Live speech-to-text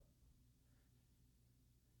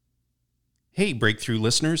Hey, Breakthrough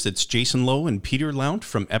listeners, it's Jason Lowe and Peter Lount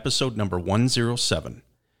from episode number 107.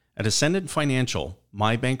 At Ascendant Financial,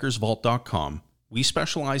 mybankersvault.com, we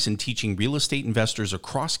specialize in teaching real estate investors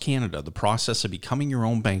across Canada the process of becoming your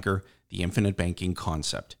own banker, the infinite banking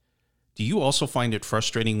concept. Do you also find it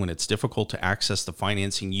frustrating when it's difficult to access the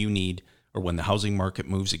financing you need or when the housing market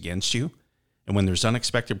moves against you? And when there's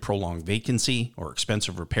unexpected prolonged vacancy or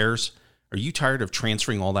expensive repairs, are you tired of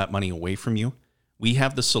transferring all that money away from you? We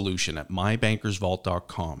have the solution at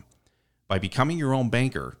mybankersvault.com. By becoming your own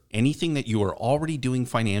banker, anything that you are already doing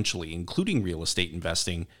financially, including real estate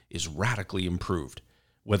investing, is radically improved.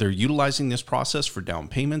 Whether utilizing this process for down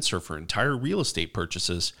payments or for entire real estate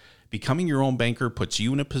purchases, becoming your own banker puts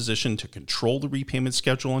you in a position to control the repayment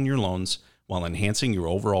schedule on your loans while enhancing your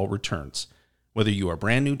overall returns. Whether you are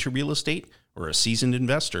brand new to real estate or a seasoned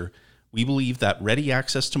investor, we believe that ready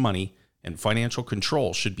access to money and financial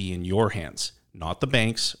control should be in your hands, not the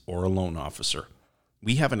bank's or a loan officer.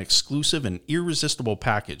 We have an exclusive and irresistible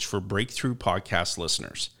package for Breakthrough podcast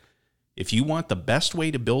listeners. If you want the best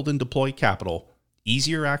way to build and deploy capital,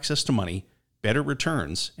 easier access to money, better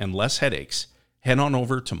returns, and less headaches, head on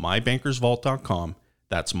over to mybankersvault.com.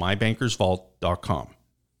 That's mybankersvault.com.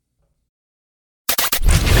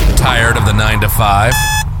 Tired of the 9 to 5?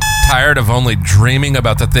 Tired of only dreaming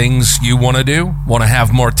about the things you want to do? Want to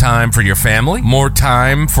have more time for your family? More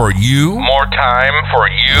time for you? More time for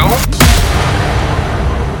you?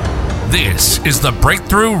 This is the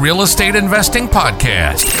Breakthrough Real Estate Investing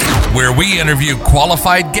Podcast, where we interview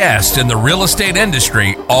qualified guests in the real estate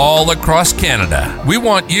industry all across Canada. We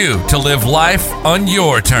want you to live life on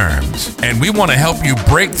your terms, and we want to help you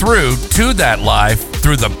break through to that life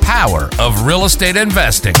through the power of real estate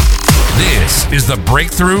investing. This is the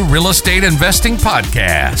Breakthrough Real Estate Investing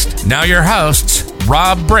Podcast. Now your hosts,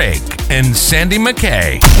 Rob Brake and Sandy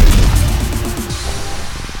McKay.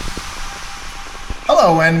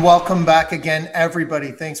 Hello and welcome back again,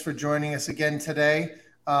 everybody. Thanks for joining us again today.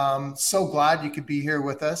 So glad you could be here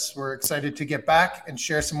with us. We're excited to get back and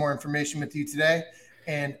share some more information with you today.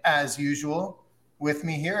 And as usual, with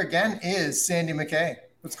me here again is Sandy McKay.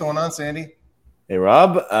 What's going on, Sandy? Hey,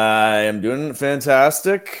 Rob. I am doing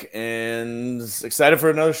fantastic and excited for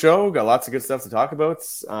another show. Got lots of good stuff to talk about.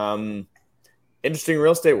 Interesting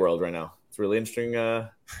real estate world right now. It's really interesting.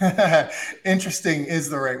 Interesting is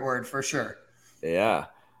the right word for sure. Yeah.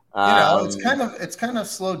 It's kind of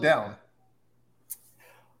slowed down.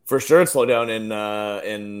 For sure, it's slowed down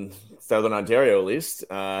in Southern Ontario, at least.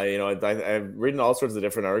 I've reading all sorts of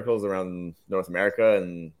different articles around North America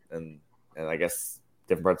and I guess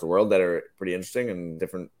different parts of the world that are pretty interesting and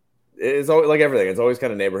different. It's always like everything. It's always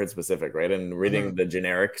kind of neighborhood specific, right? And reading the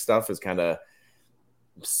generic stuff is kind of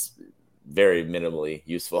very minimally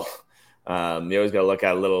useful. You always got to look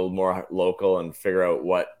at a little more local and figure out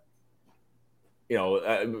what.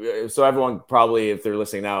 So everyone probably, if they're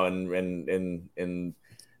listening now in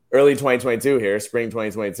early 2022 here, spring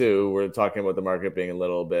 2022, we're talking about the market being a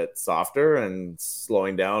little bit softer and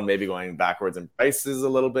slowing down, maybe going backwards in prices a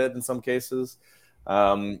little bit in some cases.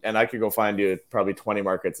 And I could go find you probably 20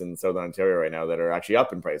 markets in Southern Ontario right now that are actually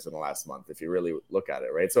up in price in the last month, if you really look at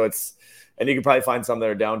it, right? So and you can probably find some that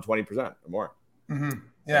are down 20% or more. Mm-hmm.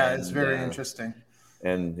 Yeah, it's very interesting.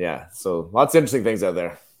 And yeah, so lots of interesting things out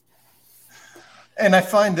there. And I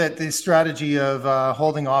find that the strategy of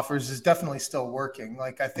holding offers is definitely still working.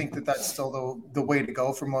 Like, I think that that's still the way to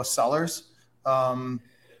go for most sellers.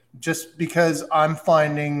 Just because I'm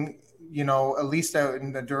finding, at least out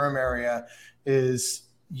in the Durham area, is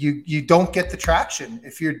you don't get the traction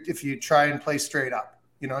if you try and play straight up.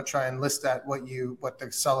 Try and list at what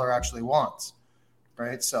the seller actually wants,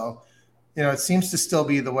 right? So, it seems to still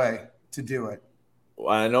be the way to do it.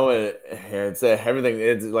 I know it's everything.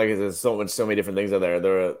 It's like there's so many different things out there.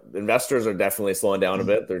 The investors are definitely slowing down a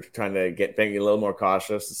bit. They're trying to being a little more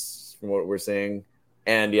cautious from what we're seeing.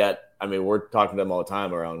 And yet, we're talking to them all the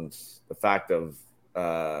time around the fact of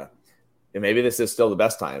maybe this is still the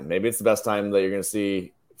best time. Maybe it's the best time that you're going to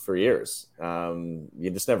see for years. You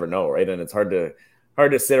just never know, right? And it's hard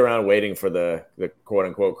to sit around waiting for the quote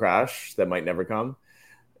unquote crash that might never come.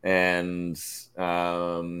 And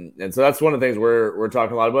so that's one of the things we're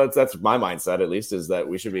talking a lot about. That's my mindset, at least, is that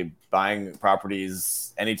we should be buying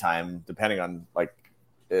properties anytime, depending on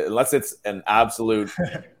unless it's an absolute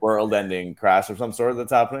world-ending crash of some sort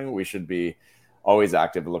that's happening, we should be always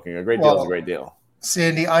active and looking. A great deal is a great deal.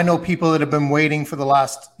 Sandy, I know people that have been waiting for the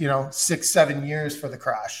last 6-7 years for the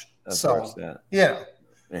crash. Of course, yeah.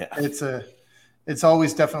 It's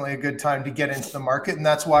always definitely a good time to get into the market. And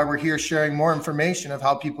that's why we're here sharing more information of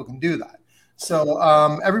how people can do that. So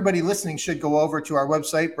everybody listening should go over to our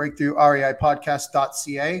website,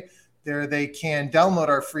 breakthroughreipodcast.ca. There they can download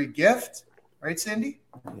our free gift, right, Sandy?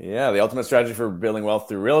 Yeah, the ultimate strategy for building wealth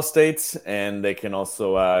through real estate, and they can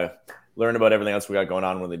also learn about everything else we got going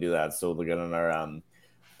on when they do that. So they'll get on our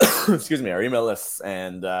our email lists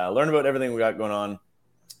and learn about everything we got going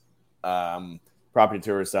on. Property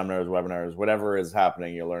tours, seminars, webinars, whatever is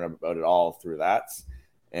happening, you'll learn about it all through that,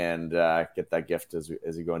 and get that gift as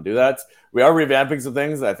you go and do that. We are revamping some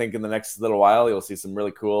things. I think in the next little while, you'll see some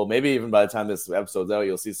really cool, maybe even by the time this episode's out,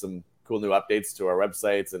 you'll see some cool new updates to our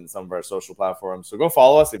websites and some of our social platforms. So go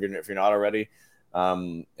follow us if you're not already,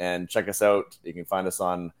 and check us out. You can find us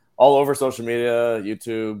on all over social media,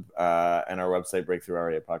 YouTube, and our website,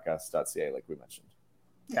 breakthroughreipodcast.ca, like we mentioned.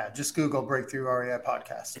 Yeah, just Google Breakthrough REI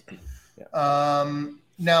Podcast. Yeah.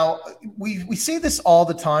 Now, we say this all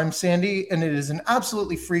the time, Sandy, and it is an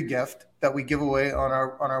absolutely free gift that we give away on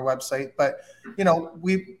our website. But,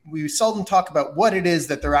 we seldom talk about what it is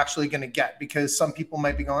that they're actually going to get, because some people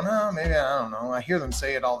might be going, maybe I don't know. I hear them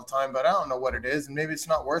say it all the time, but I don't know what it is, and maybe it's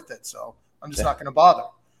not worth it. So I'm just not going to bother.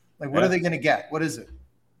 Like, what are they going to get? What is it?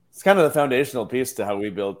 It's kind of the foundational piece to how we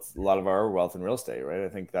built a lot of our wealth in real estate, right? I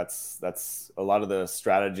think that's a lot of the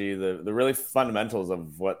strategy, the really fundamentals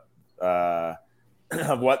of what the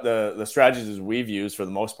strategies we've used for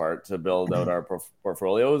the most part to build out our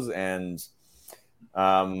portfolios. And it's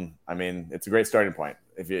a great starting point.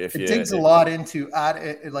 It digs a lot into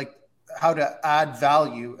like how to add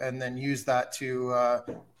value and then use that to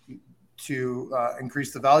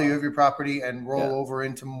increase the value of your property and roll over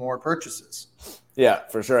into more purchases. Yeah,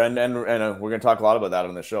 for sure. And we're going to talk a lot about that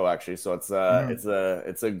on the show, actually. So it's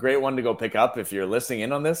a great one to go pick up. If you're listening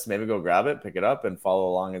in on this, maybe go grab it, pick it up, and follow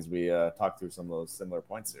along as we talk through some of those similar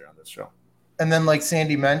points here on this show. And then, like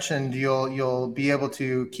Sandy mentioned, you'll be able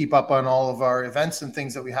to keep up on all of our events and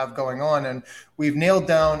things that we have going on. And we've nailed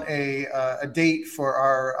down a date for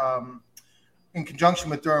our, in conjunction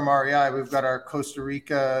with Durham REI, we've got our Costa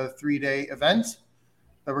Rica 3-day event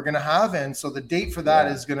that we're going to have. And so the date for that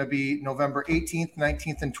is going to be November 18th,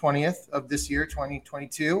 19th, and 20th of this year,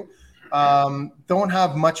 2022. Don't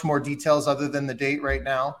have much more details other than the date right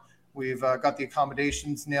now. We've got the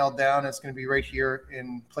accommodations nailed down. It's going to be right here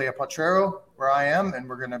in Playa Potrero, where I am. And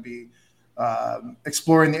we're going to be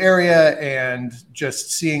exploring the area and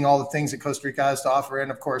just seeing all the things that Costa Rica has to offer.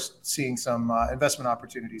 And of course, seeing some investment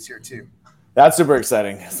opportunities here too. That's super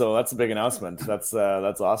exciting. So that's a big announcement. That's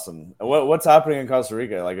awesome. What's happening in Costa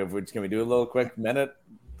Rica? Like, can we do a little quick minute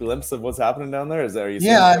glimpse of what's happening down there?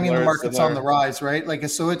 The market's on the rise, right? Like,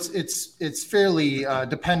 so it's fairly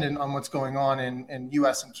dependent on what's going on in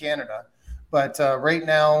U.S. and Canada, but right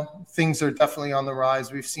now things are definitely on the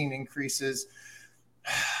rise. We've seen increases,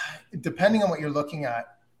 depending on what you're looking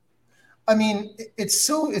at. I mean, it's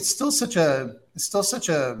still such a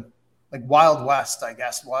like Wild West, I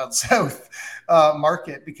guess, Wild South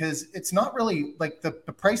market, because it's not really like the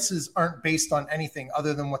prices aren't based on anything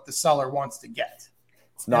other than what the seller wants to get.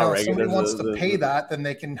 It's not regular. If somebody wants to pay that, then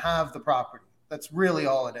they can have the property. That's really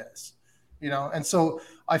all it is, And so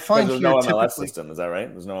I find there's no MLS system. Is that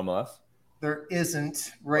right? There's no MLS. There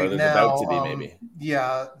isn't right now. There's about to be, maybe.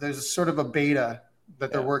 Yeah, there's a sort of a beta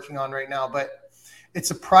that they're working on right now, but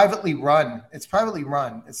it's privately run. It's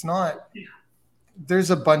not.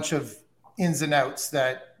 There's a bunch of ins and outs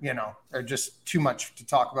that are just too much to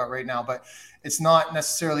talk about right now, but it's not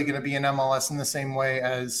necessarily going to be an MLS in the same way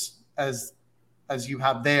as you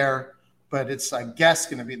have there, but it's, I guess,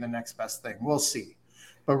 going to be the next best thing. We'll see.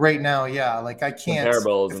 But right now, like I can't.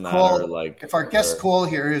 If our guest Cole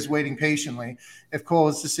here is waiting patiently, if Cole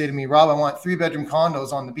was to say to me, Rob, I want 3-bedroom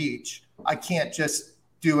condos on the beach, I can't just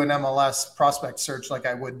do an MLS prospect search like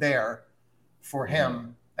I would there for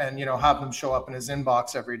him and have them show up in his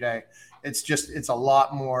inbox every day. It's a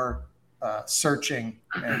lot more searching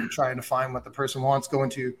and trying to find what the person wants,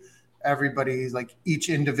 going to everybody's, like each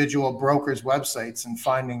individual broker's websites and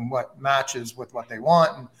finding what matches with what they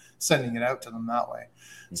want and sending it out to them that way.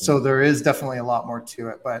 Mm-hmm. So there is definitely a lot more to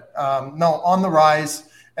it, but no, on the rise.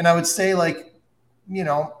 And I would say, like,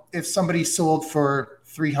 if somebody sold for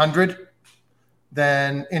 300,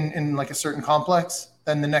 then in like a certain complex,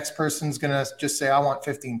 then the next person's going to just say, I want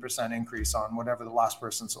 15% increase on whatever the last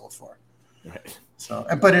person sold for. Right. So,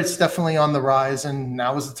 but it's definitely on the rise, and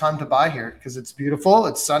now is the time to buy here because it's beautiful,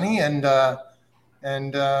 it's sunny, and you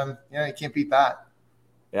can't beat that.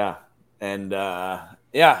 Yeah, and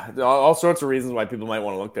all sorts of reasons why people might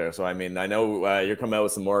want to look there. So, I mean, I know you're coming out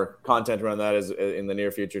with some more content around that in the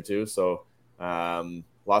near future too. So,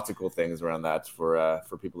 lots of cool things around that for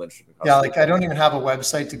people interested in Costa Rica. I don't even have a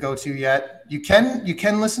website to go to yet. You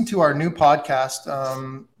can listen to our new podcast,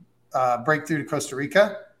 Breakthrough to Costa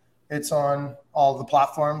Rica. It's on all the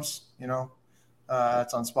platforms,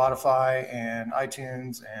 It's on Spotify and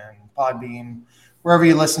iTunes and Podbean, wherever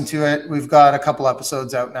you listen to it. We've got a couple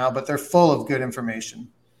episodes out now, but they're full of good information.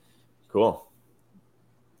 Cool.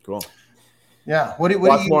 Yeah.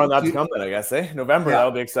 Lots more on that to come then, I guess, November, yeah.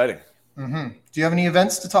 That'll be exciting. Mm-hmm. Do you have any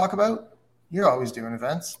events to talk about? You're always doing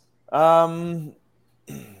events. Let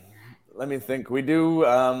me think. We do.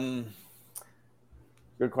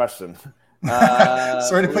 Good question.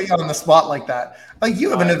 Sorry to put you on the spot like that. Like you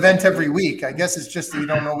have an event every week. I guess it's just that you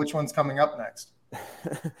don't know which one's coming up next.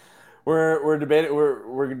 We're debating.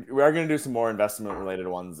 We are going to do some more investment related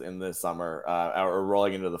ones in the summer, or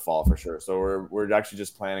rolling into the fall for sure. So we're actually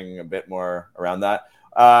just planning a bit more around that.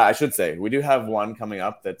 I should say we do have one coming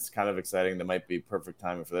up that's kind of exciting. That might be perfect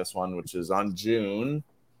timing for this one, which is on June.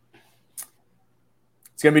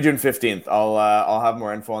 It's going to be June 15th. I'll have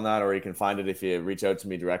more info on that, or you can find it if you reach out to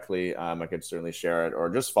me directly. I could certainly share it, or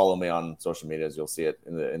just follow me on social media. You'll see it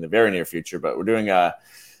in the very near future. But we're doing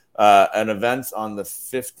an event on the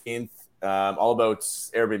 15th, all about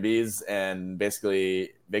Airbnbs and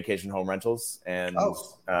basically vacation home rentals, and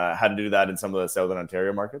how to do that in some of the Southern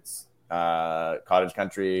Ontario markets, Cottage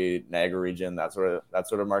Country, Niagara region, that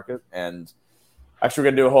sort of market. And actually,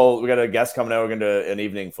 we're gonna do we got a guest coming out. We're gonna do an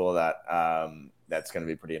evening full of that. That's going to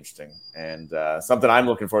be pretty interesting, and something I'm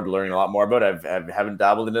looking forward to learning a lot more about. I haven't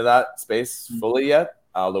dabbled into that space fully yet,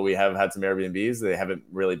 although we have had some Airbnbs. They haven't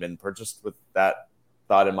really been purchased with that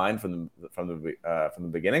thought in mind from the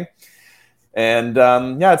beginning. And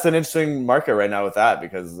it's an interesting market right now with that,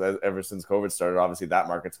 because ever since COVID started, obviously that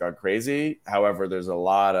market's gone crazy. However, there's a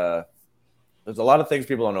lot of things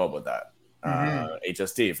people don't know about that.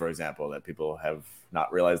 HST, for example, that people have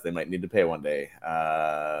not realized they might need to pay one day.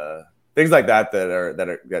 Things like that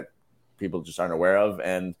people just aren't aware of,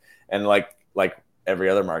 and like every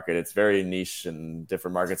other market, it's very niche, and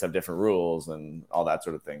different markets have different rules and all that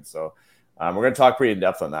sort of thing. So we're going to talk pretty in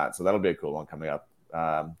depth on that. So that'll be a cool one coming up,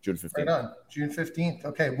 June 15th. Right on, June 15th.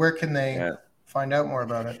 Okay, where can they find out more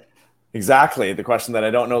about it? Exactly, the question that I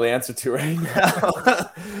don't know the answer to right now.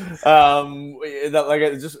 As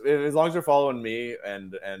long as you're following me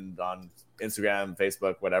and on Instagram,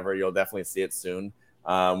 Facebook, whatever, you'll definitely see it soon.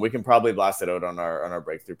 We can probably blast it out on our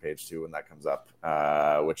breakthrough page too when that comes up,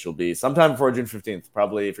 which will be sometime before June 15th.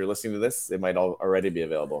 Probably if you're listening to this, it might already be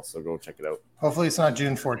available. So go check it out. Hopefully it's not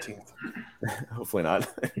June 14th. Hopefully not.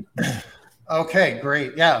 Okay,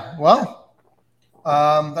 great. Yeah. Well,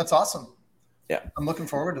 that's awesome. Yeah. I'm looking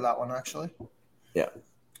forward to that one, actually. Yeah.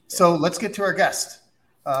 So let's get to our guest.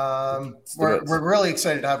 We're really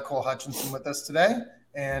excited to have Cole Hutchinson with us today,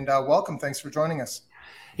 and welcome. Thanks for joining us.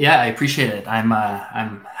 Yeah, I appreciate it. I'm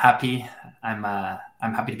happy. I'm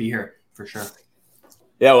happy to be here for sure.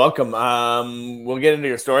 Yeah, welcome. We'll get into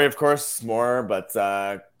your story, of course, more, but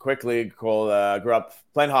quickly, Cole grew up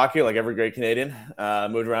playing hockey like every great Canadian.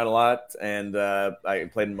 Moved around a lot, and I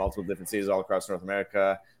played in multiple different cities all across North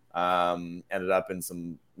America. Ended up in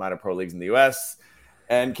some minor pro leagues in the U.S.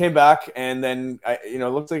 and came back, and then it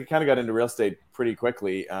looks like I kind of got into real estate pretty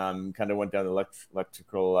quickly. Kind of went down the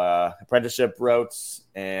electrical apprenticeship routes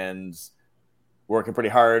and working pretty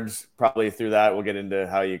hard. Probably through that, we'll get into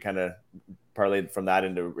how you kind of parlayed from that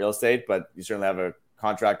into real estate. But you certainly have a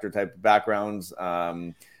contractor type of background.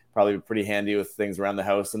 Probably pretty handy with things around the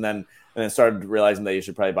house, and then started realizing that you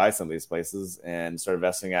should probably buy some of these places, and started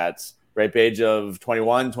investing at ripe age of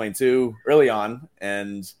 21, 22, early on,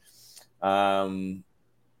 and we'll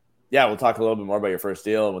talk a little bit more about your first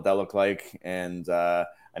deal and what that looked like. And I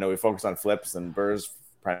know we focused on flips and BRRRRs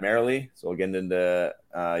primarily, so we'll get into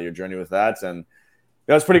your journey with that. And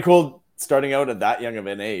it's pretty cool starting out at that young of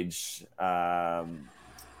an age.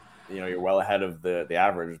 You're well ahead of the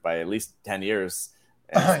average by at least 10 years.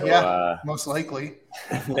 So, most likely.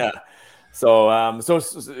 Yeah. So I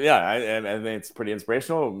think it's pretty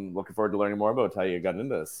inspirational. I'm looking forward to learning more about how you got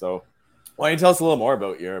into this. So why don't you tell us a little more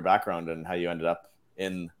about your background and how you ended up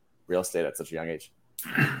in real estate at such a young age?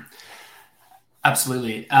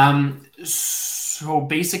 Absolutely. So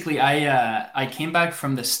basically I came back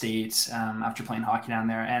from the States after playing hockey down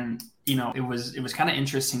there, and it was kind of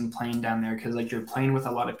interesting playing down there, because like you're playing with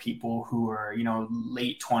a lot of people who are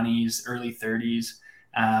late 20s, early 30s,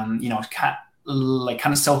 kind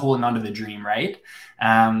of still holding on to the dream, right?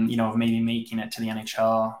 Of maybe making it to the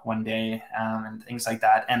NHL one day, and things like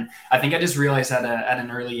that. And I think I just realized at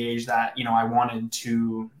an early age that, I wanted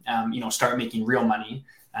to, start making real money.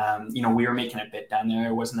 We were making a bit down there.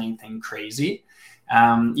 It wasn't anything crazy.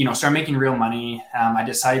 Start making real money. I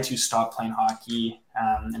decided to stop playing hockey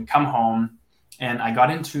and come home, and I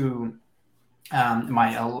got into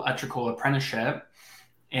my electrical apprenticeship.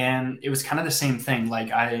 And it was kind of the same thing. Like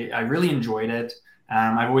I really enjoyed it.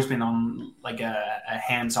 I've always been on like a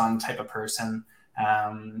hands-on type of person.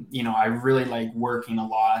 I really like working a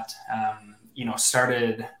lot.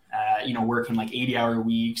 Started working like 80-hour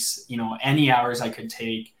weeks, any hours I could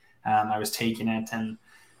take, I was taking it. And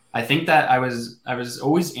I think that I was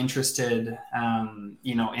always interested,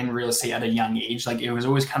 in real estate at a young age. Like it was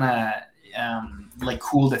always kind of like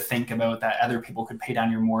cool to think about that other people could pay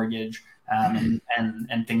down your mortgage, and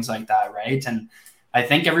things like that. Right. And I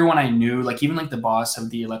think everyone I knew, like even like the boss of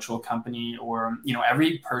the electrical company, or,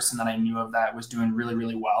 every person that I knew of that was doing really,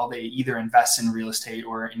 really well, they either invest in real estate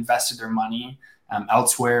or invested their money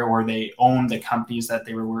elsewhere, or they own the companies that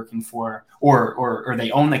they were working for, or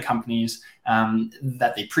they own the companies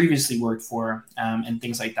that they previously worked for, and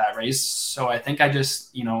things like that, right? So I think I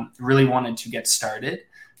just, really wanted to get started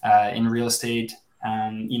in real estate,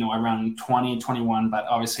 around 2021, but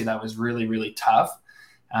obviously that was really, really tough.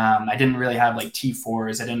 I didn't really have like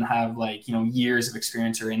T4s. I didn't have like, years of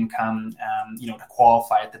experience or income, to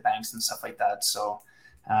qualify at the banks and stuff like that. So,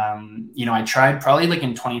 I tried probably like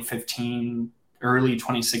in 2015, early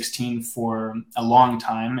 2016 for a long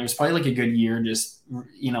time. It was probably like a good year, just,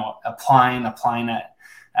 applying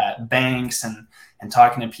at banks and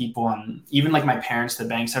talking to people, and even like my parents, the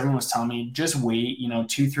banks, everyone was telling me, just wait,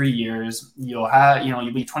 2-3 years,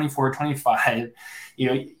 you'll be 24, 25,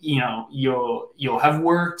 you'll have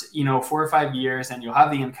worked, 4 or 5 years, and you'll have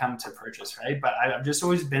the income to purchase. Right. But I've just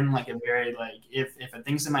always been like a very, like, if a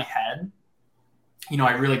thing's in my head,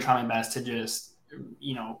 I really try my best to just,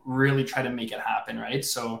 really try to make it happen. Right.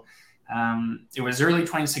 So it was early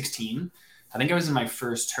 2016. I think I was in my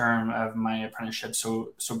first term of my apprenticeship.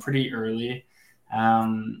 So pretty early.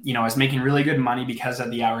 I was making really good money because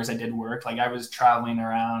of the hours I did work. Like I was traveling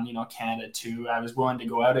around, Canada too. I was willing to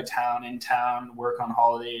go out of town, in town, work on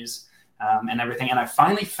holidays, and everything. And I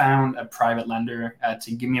finally found a private lender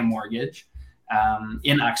to give me a mortgage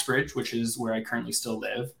in Uxbridge, which is where I currently still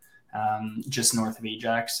live, just north of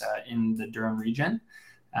Ajax, in the Durham region.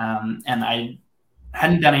 And I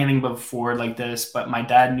hadn't done anything before like this, but my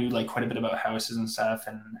dad knew like quite a bit about houses and stuff.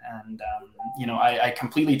 And I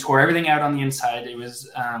completely tore everything out on the inside. It was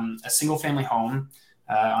a single family home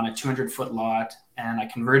on a 200-foot lot, and I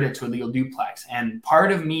converted it to a legal duplex. And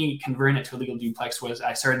part of me converting it to a legal duplex was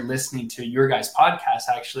I started listening to your guys' podcast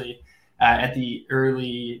actually at the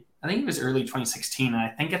early 2016. And I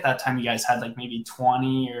think at that time you guys had like maybe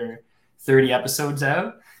 20 or 30 episodes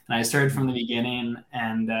out. And I started from the beginning,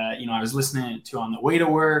 and, I was listening to on the way to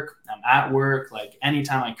work, at work, like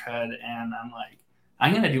anytime I could. And I'm like,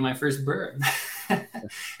 I'm going to do my first BRRRR.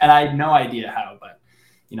 And I had no idea how, but,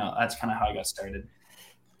 that's kind of how I got started.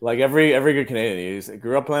 Like every good Canadian, you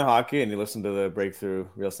grew up playing hockey and you listen to the Breakthrough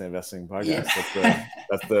Real Estate Investing podcast. Yeah.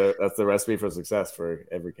 That's the recipe for success for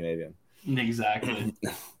every Canadian. Exactly.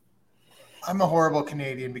 I'm a horrible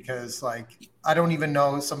Canadian because, like, I don't even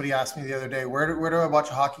know. Somebody asked me the other day, where do I watch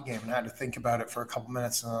a hockey game? And I had to think about it for a couple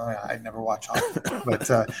minutes. And I'd never watch hockey. But,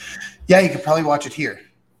 you could probably watch it here.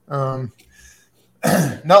 No,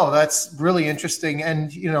 that's really interesting.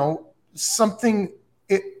 And,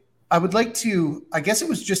 I would like to, I guess it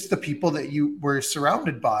was just the people that you were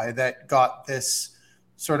surrounded by that got this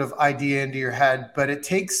sort of idea into your head. But it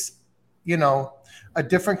takes, a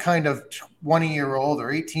different kind of 20-year-old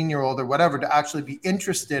or 18-year-old or whatever to actually be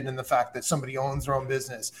interested in the fact that somebody owns their own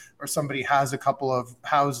business or somebody has a couple of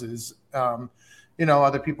houses.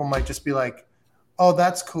 Other people might just be like, oh,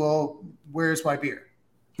 that's cool. Where's my beer?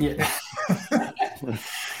 Yeah.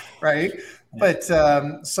 Right. But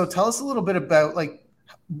so tell us a little bit about like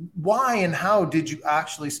why and how did you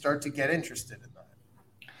actually start to get interested in that?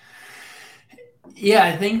 Yeah,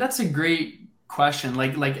 I think that's a great question.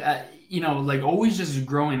 Like always just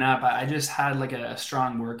growing up, I just had like a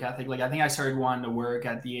strong work ethic. Like I think I started wanting to work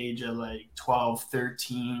at the age of like 12,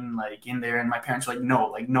 13, like in there. And my parents were like, no,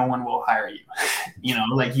 like no one will hire you,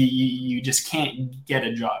 like you just can't get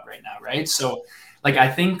a job right now. Right. So like, I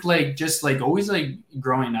think like, just like always like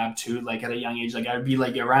growing up too, like at a young age, like I would be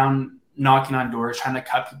like around knocking on doors, trying to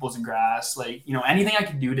cut people's grass, like, anything I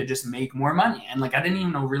could do to just make more money. And like, I didn't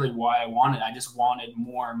even know really why I wanted, I just wanted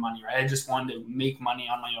more money, right? I just wanted to make money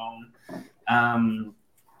on my own.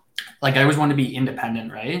 Like I always wanted to be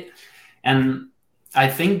independent. Right. And I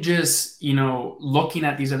think just, looking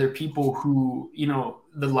at these other people who,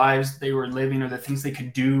 the lives they were living or the things they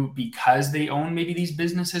could do because they own maybe these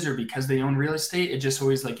businesses or because they own real estate, it just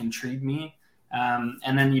always like intrigued me.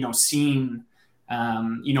 And then, seeing,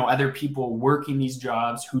 other people working these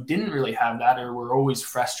jobs who didn't really have that or were always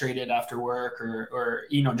frustrated after work or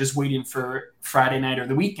just waiting for Friday night or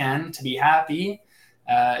the weekend to be happy.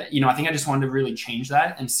 I think I just wanted to really change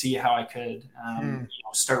that and see how I could,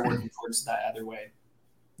 start working towards that other way.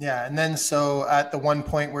 Yeah. And then so at the one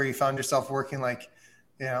point where you found yourself working like,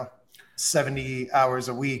 70 hours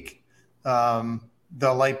a week,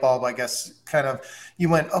 the light bulb, I guess, kind of, you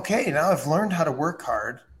went, okay, now I've learned how to work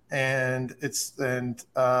hard, and this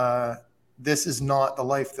is not the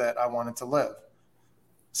life that I wanted to live.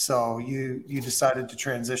 So you decided to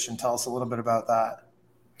transition. Tell us a little bit about that.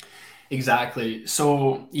 Exactly.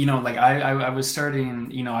 So, like I was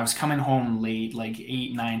starting, I was coming home late, like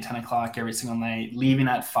 8, 9, 10 o'clock every single night, leaving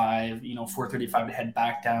at 5, 4:35 to head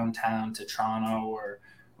back downtown to Toronto or,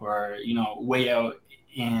 way out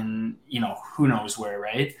in, who knows where.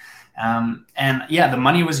 Right. And yeah, the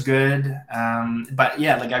money was good. But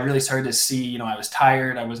yeah, like I really started to see, I was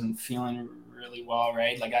tired. I wasn't feeling really well.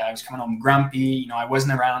 Right. Like I was coming home grumpy, I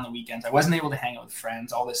wasn't around on the weekends. I wasn't able to hang out with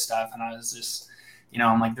friends, all this stuff. And I was just,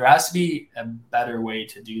 I'm like, there has to be a better way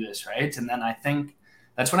to do this, right? And then I think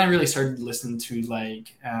that's when I really started listening to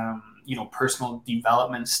like, personal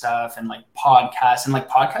development stuff and like podcasts. And like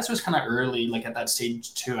podcasts was kind of early, like at that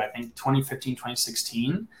stage too. I think 2015,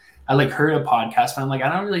 2016, I like heard a podcast, but I'm like, I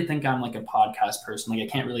don't really think I'm like a podcast person. Like I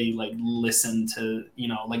can't really like listen to,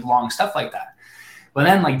 like long stuff like that. But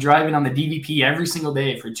then like driving on the DVP every single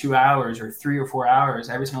day for 2 hours or 3 or 4 hours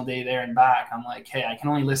every single day there and back, I'm like, hey, I can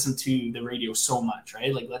only listen to the radio so much,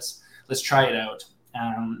 right? Like let's try it out.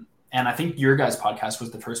 And I think your guys' podcast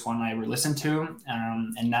was the first one I ever listened to.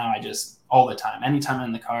 And now I just all the time, anytime I'm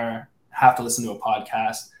in the car, have to listen to a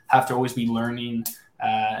podcast, have to always be learning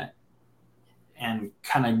and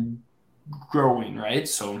kind of growing, right?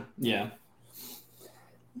 So yeah.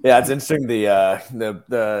 Yeah, it's interesting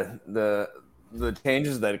the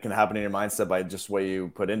changes that can happen in your mindset by just what you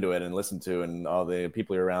put into it and listen to, and all the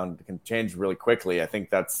people you're around can change really quickly. I think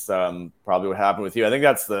that's probably what happened with you. I think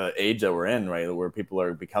that's the age that we're in, right? Where people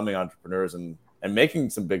are becoming entrepreneurs and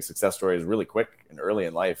making some big success stories really quick and early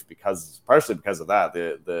in life partially because of that,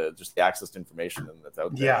 the just the access to information that's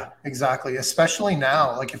out there. Yeah, exactly. Especially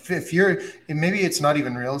now, like if you're, maybe it's not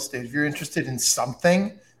even real estate. If you're interested in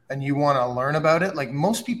something and you want to learn about it, like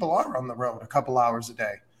most people are on the road a couple hours a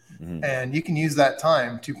day. Mm-hmm. And you can use that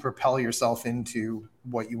time to propel yourself into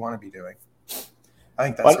what you want to be doing. I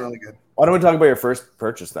think that's really good. Why don't we talk about your first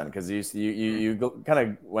purchase then? Because you kind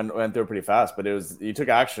of went through it pretty fast, but you took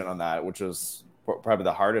action on that, which was probably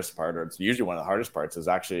the hardest part, or it's usually one of the hardest parts. Is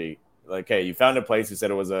actually like, hey, you found a place. You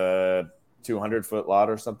said it was a 200-foot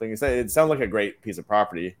lot or something. You said it sounded like a great piece of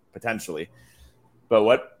property potentially, but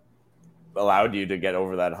what allowed you to get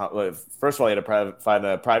over that? First of all, you had to find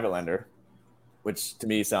a private lender, which to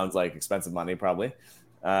me sounds like expensive money probably.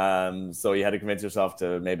 So you had to convince yourself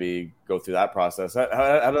to maybe go through that process. How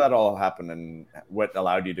did that all happen, and what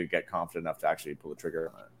allowed you to get confident enough to actually pull the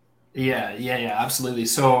trigger on it? Yeah, absolutely.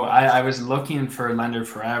 So I was looking for a lender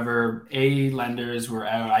forever. A lenders were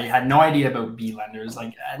out. I had no idea about B lenders,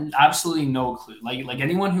 like absolutely no clue. Like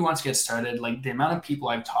anyone who wants to get started, like the amount of people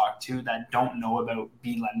I've talked to that don't know about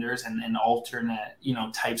B lenders and alternate,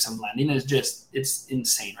 types of lending is just, it's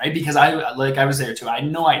insane, right? Because I was there too. I had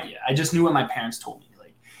no idea. I just knew what my parents told me,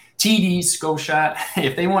 like TD, Scotia,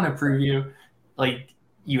 if they want to approve you, like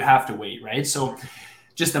you have to wait, right? So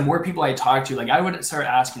just the more people I talked to, like I would start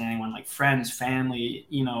asking anyone, like friends, family,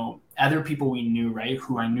 other people we knew, right,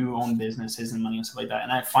 who I knew owned businesses and money and stuff like that.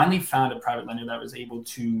 And I finally found a private lender that was able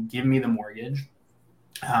to give me the mortgage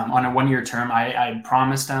on a 1-year term. I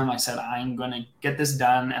promised them, I said, I'm going to get this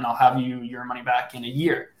done and I'll have your money back in a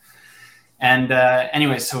year. And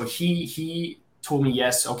anyway, so he told me,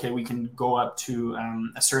 yes, okay, we can go up to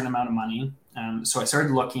a certain amount of money. So I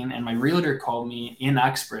started looking, and my realtor called me in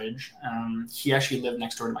Uxbridge. He actually lived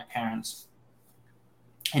next door to my parents.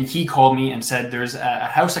 And he called me and said, there's a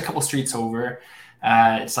house a couple streets over.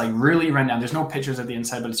 It's like really run down. There's no pictures of the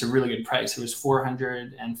inside, but it's a really good price. It was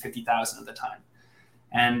 $450,000 at the time.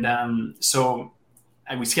 And so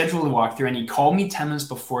we scheduled the walkthrough, and he called me 10 minutes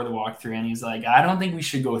before the walkthrough, and he's like, I don't think we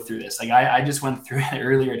should go through this. Like I just went through it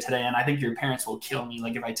earlier today, and I think your parents will kill me,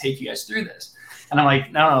 like if I take you guys through this. And I'm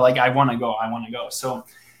like, no, like I want to go. So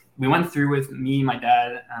we went through with me, my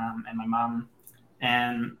dad, and my mom,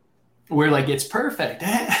 and we're like, it's perfect.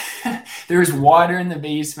 There's water in the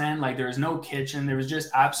basement. Like there was no kitchen. There was just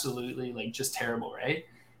absolutely like just terrible, right?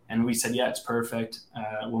 And we said, yeah, it's perfect.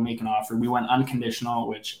 We'll make an offer. We went unconditional,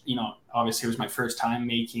 which, obviously it was my first time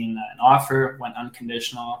making an offer. Went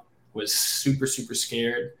unconditional, was super, super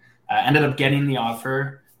scared. Ended up getting the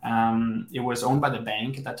offer. It was owned by the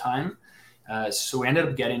bank at that time. So we ended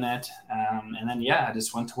up getting it. And then, I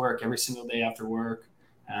just went to work every single day after work.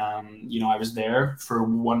 I was there for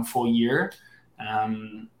 1 full year,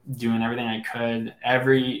 doing everything I could.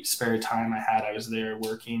 Every spare time I had, I was there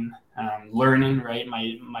working. learning, right?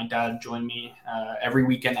 My dad joined me every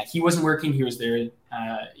weekend that he wasn't working. He was there,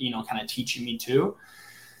 kind of teaching me too.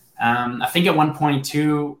 I think at one point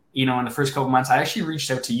too, in the first couple of months, I actually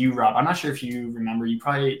reached out to you, Rob. I'm not sure if you remember. You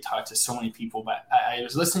probably talked to so many people, but I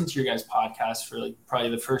was listening to your guys' podcast for like probably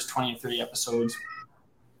the first 20 or 30 episodes.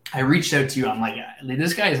 I reached out to you. I'm like,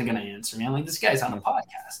 this guy isn't going to answer me. I'm like, this guy's on a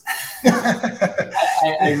podcast.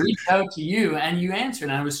 I reached out to you and you answered.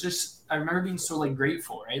 And I remember being so like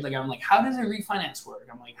grateful, right? Like, I'm like, how does a refinance work?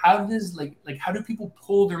 I'm like, how do people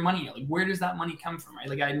pull their money out? Like, where does that money come from, right?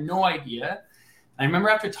 Like, I had no idea. I remember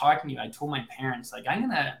after talking to you, I told my parents, like, I'm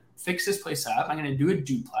going to fix this place up. I'm going to do a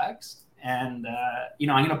duplex and, I'm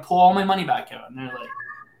going to pull all my money back out. And they're like,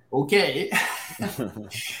 okay,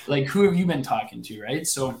 like, who have you been talking to? Right.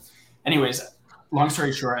 So anyways, long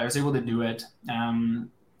story short, I was able to do it,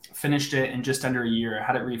 finished it in just under a year,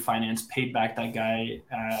 had it refinanced, paid back that guy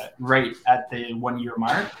right at the 1 year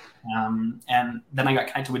mark. And then I got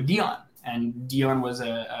connected with Dion, and Dion was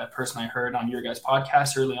a person I heard on your guys'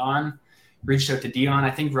 podcast early on. Reached out to Dion. I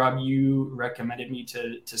think, Rob, you recommended me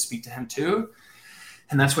to speak to him too.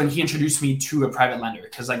 And that's when he introduced me to a private lender.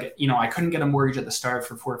 Cause I couldn't get a mortgage at the start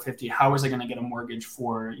for $450. How was I going to get a mortgage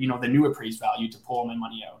for, the new appraised value to pull my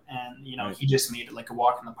money out? And, he just made it like a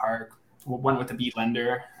walk in the park. Went with a B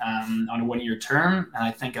lender on a 1 year term. And I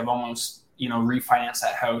think I've almost, refinanced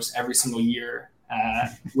that house every single year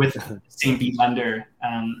with the same B lender,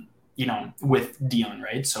 with Dion,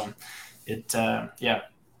 right? So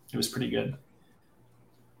it was pretty good.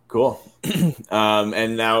 Cool.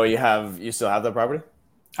 And now you still have that property?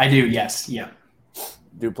 I do. Yes. Yeah.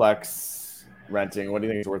 Duplex renting. What do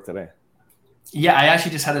you think it's worth today? Yeah. I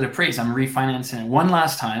actually just had it appraised. I'm refinancing it one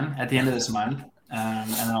last time at the end of this month. And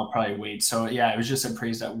then I'll probably wait. So yeah, it was just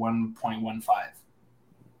appraised at 1.15.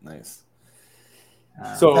 Nice.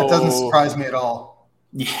 So that doesn't surprise me at all.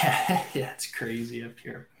 Yeah. Yeah. It's crazy up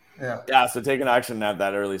here. Yeah. So taking action at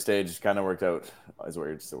that early stage kind of worked out, is what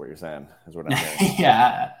you're saying. Is what I'm saying.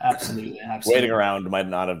 Yeah, absolutely. Waiting around might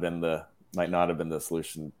not have been the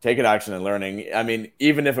solution. Taking action and learning. I mean,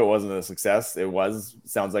 even if it wasn't a success,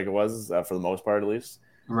 sounds like it was for the most part, at least.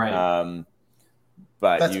 Right.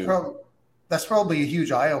 But that's probably a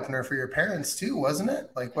huge eye opener for your parents too, wasn't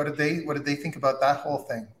it? Like, what did they think about that whole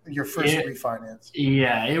thing? Your first refinance.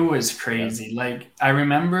 Yeah, it was crazy. Yeah. Like, I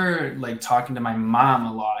remember like talking to my mom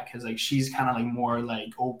a lot because like she's kind of like more like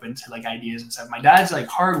open to like ideas and stuff. My dad's like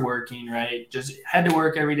hardworking, right? Just had to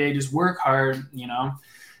work every day, just work hard,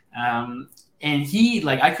 And he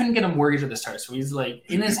like I couldn't get a mortgage at the start, so he's like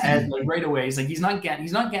in his head like right away. He's like he's not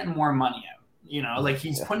getting more money out. Like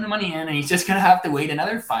he's putting the money in and he's just going to have to wait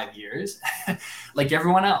another 5 years like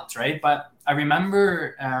everyone else. Right. But I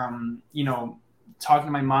remember, talking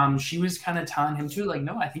to my mom, she was kind of telling him too, like,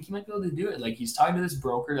 no, I think he might be able to do it. Like he's talking to this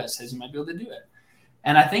broker that says he might be able to do it.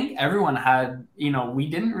 And I think everyone had, we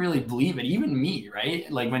didn't really believe it. Even me, right?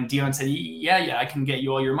 Like when Dion said, yeah, I can get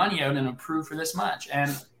you all your money out and approve for this much.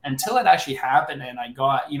 And until it actually happened and I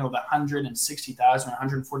got, the 160,000 or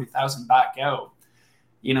 140,000 back out,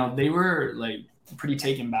 they were like pretty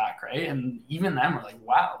taken back, right? And even them were like,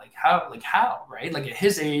 wow, like how, right? Like at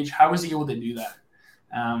his age, how was he able to do that?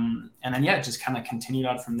 And then it just kind of continued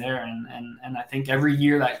out from there. And I think every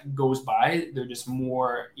year that goes by, they're just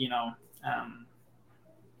more,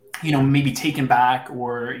 maybe taken back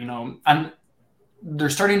or, and they're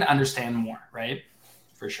starting to understand more, right?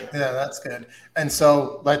 For sure. Yeah, that's good. And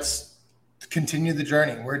so let's continue the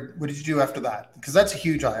journey. What did you do after that? Because that's a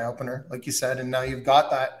huge eye opener, like you said, and now you've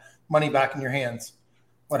got that money back in your hands.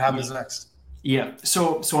 What happens next? Yeah.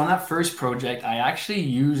 So on that first project, I actually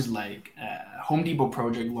used like a Home Depot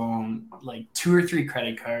project loan, like 2 or 3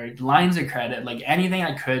 credit cards, lines of credit, like anything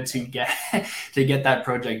I could to get that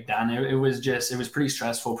project done. It was pretty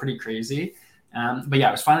stressful, pretty crazy. But yeah,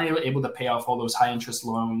 I was finally able to pay off all those high interest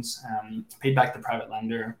loans, paid back the private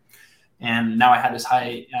lender. And now I had this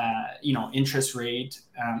high, interest rate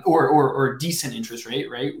or decent interest rate,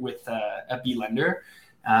 right, with a B lender.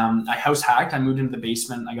 I house hacked. I moved into the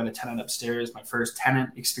basement. I got a tenant upstairs. My first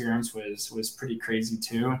tenant experience was pretty crazy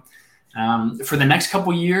too. For the next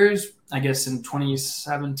couple of years, I guess in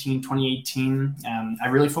 2017, 2018, I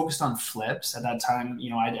really focused on flips at that time.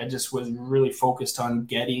 I just was really focused on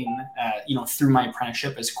getting, through my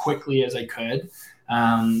apprenticeship as quickly as I could.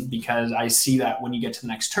 Because I see that when you get to the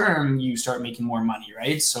next term, you start making more money,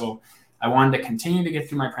 right? So I wanted to continue to get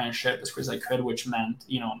through my apprenticeship as quick as I could, which meant,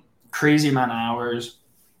 crazy amount of hours.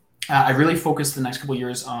 I really focused the next couple of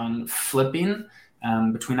years on flipping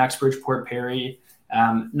between Uxbridge, Port Perry,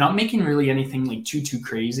 not making really anything like too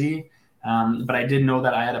crazy. But I did know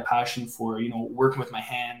that I had a passion for, working with my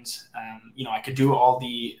hands. I could do all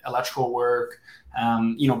the electrical work,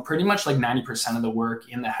 pretty much like 90% of the work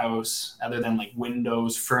in the house, other than like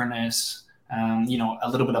windows, furnace, a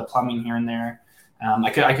little bit of plumbing here and there.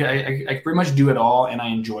 I could pretty much do it all, and I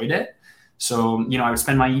enjoyed it. So, I would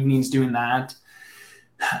spend my evenings doing that.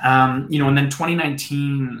 And then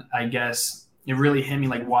 2019, I guess it really hit me,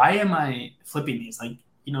 like, why am I flipping these? Like,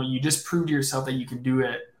 you just proved to yourself that you can do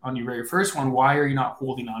it on your very first one. Why are you not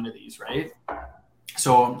holding on to these, right?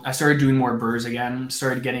 So I started doing more burrs again,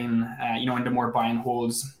 started getting, into more buy and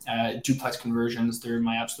holds, duplex conversions. They're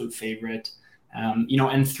my absolute favorite.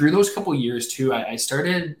 And through those couple of years too, I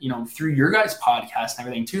started, through your guys' podcast and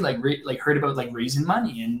everything too, like heard about like raising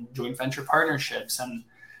money and joint venture partnerships. And,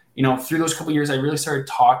 through those couple of years, I really started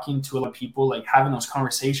talking to a lot of people, like having those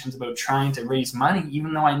conversations about trying to raise money,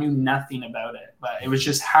 even though I knew nothing about it. But it was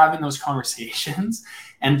just having those conversations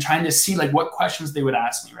and trying to see like what questions they would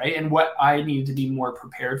ask me, right? And what I needed to be more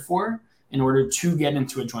prepared for in order to get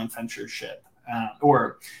into a joint ventureship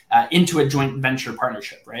or into a joint venture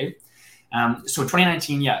partnership, right? So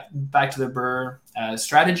 2019, back to the burr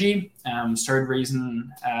strategy, started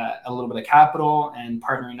raising a little bit of capital and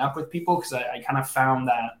partnering up with people, because I kind of found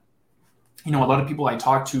that, a lot of people I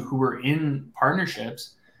talked to who were in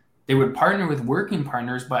partnerships, they would partner with working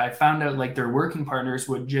partners, but I found out like their working partners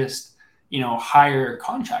would just, hire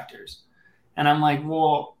contractors. And I'm like,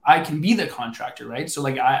 well, I can be the contractor, right? So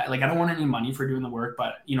I don't want any money for doing the work,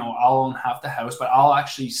 but, I'll own half the house, but I'll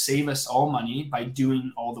actually save us all money by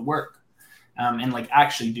doing all the work. And like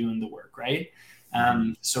actually doing the work, right?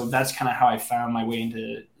 So that's kind of how I found my way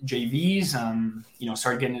into JVs.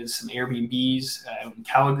 Started getting into some Airbnbs out in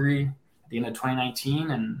Calgary at the end of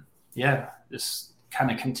 2019, and just kind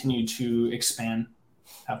of continued to expand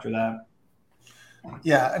after that.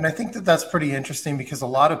 Yeah, and I think that that's pretty interesting, because a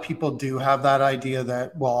lot of people do have that idea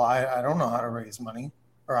that, well, I don't know how to raise money,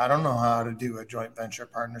 or I don't know how to do a joint venture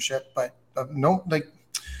partnership, but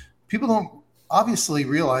people don't obviously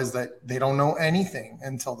realize that they don't know anything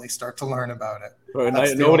until they start to learn about it. Well,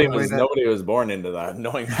 nobody was born into that,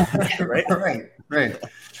 knowing that, right? Right.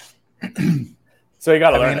 So you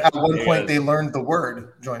got to learn. At one point, they learned the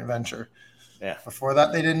word joint venture. Yeah. Before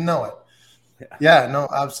that, they didn't know it. Yeah, no,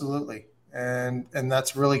 absolutely, and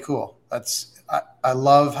that's really cool. I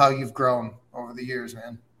love how you've grown over the years,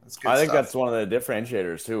 man. That's good. I think that's one of the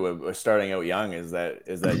differentiators too with starting out young is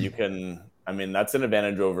that you can. I mean, that's an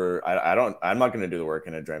advantage over. I'm not going to do the work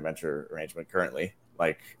in a joint venture arrangement currently.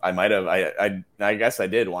 Like I might have. I guess I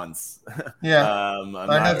did once. Yeah,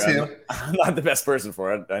 I have too. I'm not the best person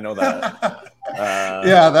for it. I know that.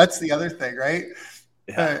 That's the other thing, right?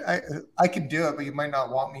 Yeah. I can do it, but you might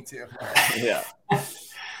not want me to. Yeah.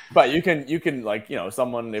 But you can like,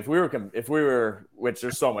 someone, if we were, which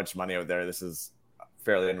there's so much money out there, this is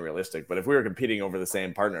fairly unrealistic, but if we were competing over the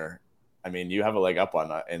same partner, I mean, you have a leg up on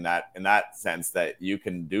that in that sense, that you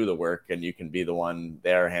can do the work and you can be the one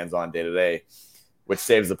there hands-on day to day, which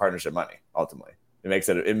saves the partnership money. Ultimately,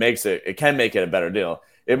 it can make it a better deal.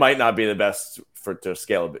 It might not be the best for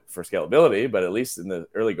scalability, but at least in the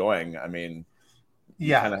early going, I mean,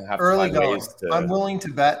 early going. I'm willing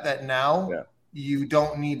to bet that now you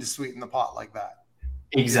don't need to sweeten the pot like that.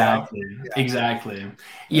 Exactly.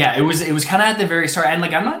 Yeah, it was kind of at the very start, and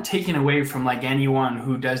like I'm not taking away from like anyone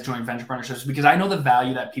who does joint venture partnerships, because I know the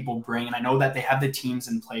value that people bring, and I know that they have the teams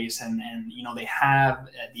in place, and they have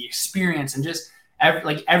the experience, and just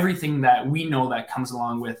everything that we know that comes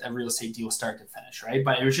along with a real estate deal start to finish, right?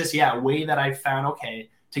 But it was just a way that I found, okay,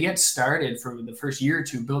 to get started for the first year or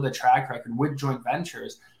two, build a track record with joint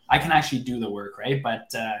ventures, I can actually do the work, right?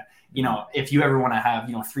 But if you ever want to have,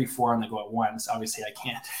 3-4 on the go at once, obviously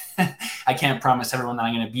I can't promise everyone that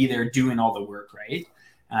I'm going to be there doing all the work, right?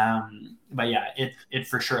 But yeah, it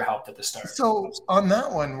for sure helped at the start. So on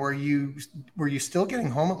that one, were you still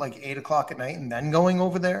getting home at like 8:00 at night and then going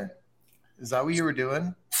over there? Is that what you were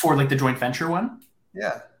doing? For like the joint venture one?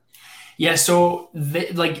 Yeah. Yeah. So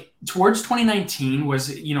towards 2019 was,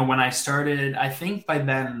 when I started, I think by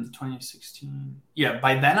then 2016. Yeah.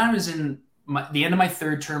 By then I was in the end of my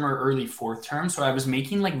third term or early fourth term. So I was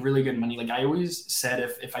making like really good money. Like I always said,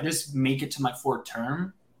 if I just make it to my fourth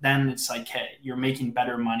term, then it's like, hey, you're making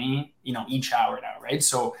better money, each hour now. Right.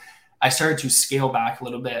 So I started to scale back a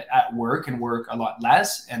little bit at work and work a lot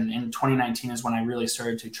less. And in 2019 is when I really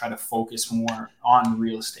started to try to focus more on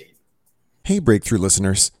real estate. Hey, Breakthrough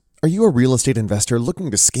listeners. Are you a real estate investor looking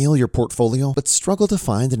to scale your portfolio but struggle to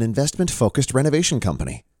find an investment-focused renovation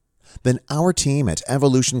company? Then our team at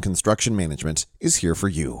Evolution Construction Management is here for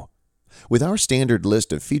you. With our standard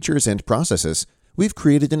list of features and processes, We've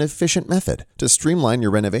created an efficient method to streamline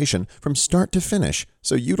your renovation from start to finish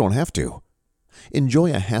so you don't have to.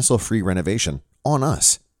 Enjoy a hassle-free renovation on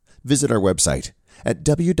us. Visit our website at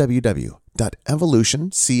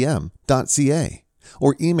www.evolutioncm.ca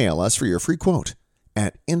or email us for your free quote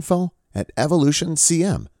at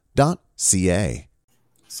info@evolutioncm.ca.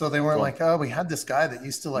 So they weren't like, oh, we had this guy that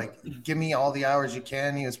used to like give me all the hours you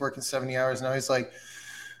can. He was working 70 hours. Now he's like,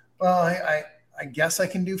 well, I guess I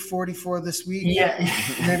can do 44 this week. Yeah.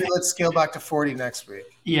 Maybe let's scale back to 40 next week.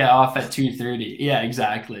 Yeah, off at 2:30. Yeah,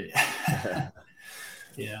 exactly.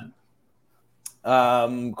 Yeah.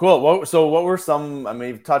 Cool. What were some? I mean,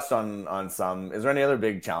 you've touched on some. Is there any other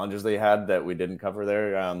big challenges they had that we didn't cover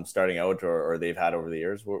there, starting out, or they've had over the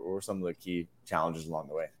years? What were some of the key challenges along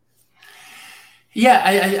the way? Yeah,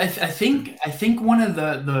 I think one of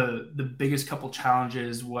the biggest couple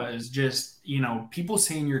challenges was just, people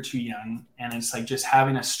saying you're too young, and it's like just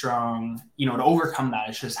having a strong, to overcome that,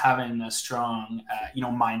 it's just having a strong,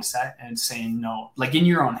 mindset and saying no, like in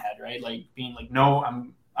your own head, right? Like being like, no,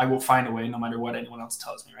 I will find a way no matter what anyone else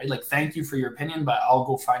tells me, right? Like, thank you for your opinion, but I'll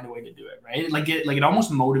go find a way to do it, right? Like it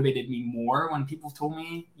almost motivated me more when people told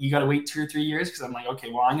me you got to wait 2 or 3 years, because I'm like,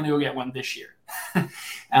 okay, well, I'm going to go get one this year.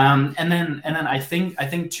 And then I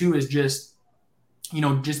think too is just,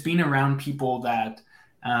 just being around people that,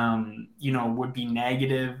 would be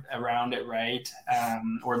negative around it, right?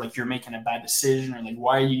 Or like you're making a bad decision, or like,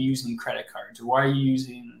 why are you using credit cards, or why are you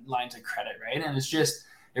using lines of credit, right? And it's just,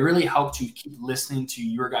 it really helped to keep listening to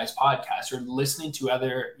your guys' podcast, or listening to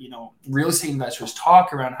other, real estate investors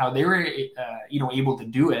talk around how they were, able to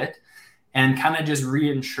do it, and kind of just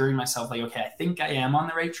reassuring myself, like, okay, I think I am on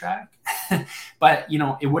the right track. But,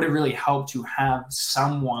 it would have really helped to have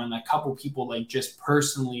someone, a couple people, like just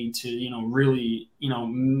personally to, really,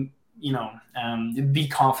 be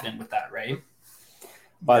confident with that, right?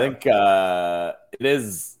 Well, I think it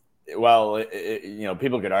is, well,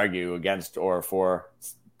 people could argue against or for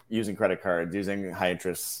using credit cards, using high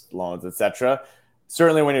interest loans, etc.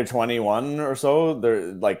 Certainly when you're 21 or so,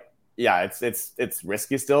 they're like, yeah, it's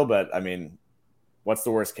risky still, but I mean, what's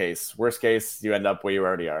the worst case? Worst case, you end up where you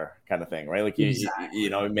already are, kind of thing, right? Like exactly.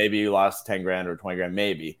 Maybe you lost 10 grand or 20 grand,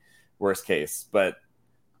 maybe worst case, but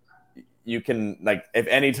you can, like, if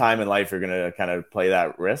any time in life you're going to kind of play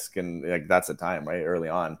that risk, and like that's the time, right? Early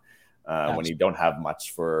on, when you don't have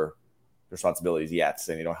much for responsibilities yet,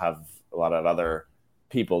 and you don't have a lot of other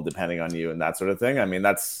people depending on you and that sort of thing. I mean,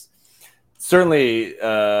 that's certainly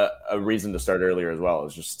a reason to start earlier as well.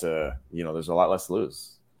 Is just there's a lot less to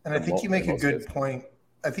lose. And I think you make a good point.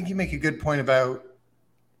 I think you make a good point about,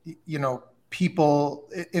 people,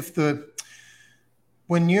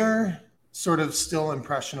 when you're sort of still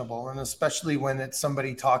impressionable, and especially when it's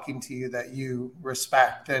somebody talking to you that you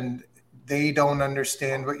respect and they don't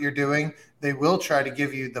understand what you're doing, they will try to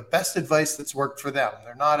give you the best advice that's worked for them.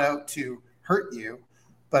 They're not out to hurt you,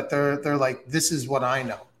 but they're like, this is what I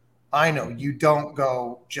know. I know you don't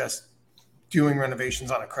go just doing renovations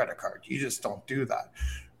on a credit card. You just don't do that,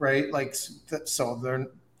 right? Like, so they're,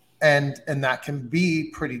 and that can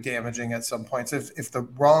be pretty damaging at some points. If the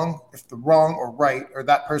wrong or right, or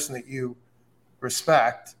that person that you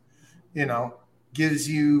respect, gives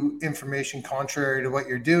you information contrary to what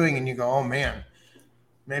you're doing, and you go, oh man,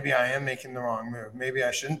 maybe I am making the wrong move. Maybe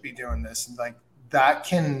I shouldn't be doing this. And like that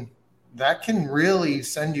can really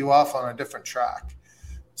send you off on a different track.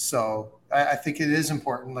 So I think it is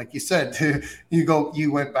important, like you said,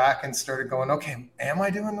 you went back and started going, okay, am I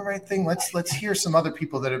doing the right thing? Let's hear some other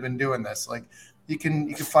people that have been doing this. Like you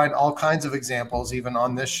can find all kinds of examples, even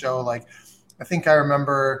on this show. Like I think I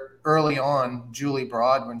remember early on Julie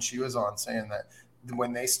Broad, when she was on, saying that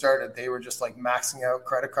when they started, they were just like maxing out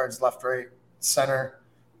credit cards left, right, center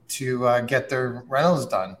to get their rentals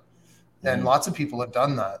done. And lots of people have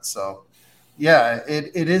done that. So yeah,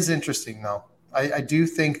 it is interesting though. I do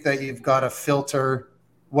think that you've got to filter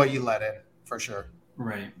what you let in, for sure.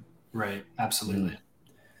 Right. Absolutely.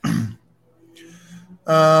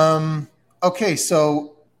 Okay.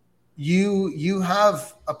 So you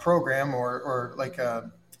have a program or like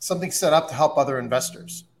something set up to help other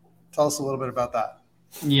investors. Tell us a little bit about that.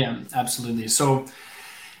 Yeah, absolutely. So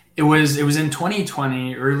it was in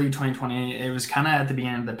 2020, early 2020. It was kind of at the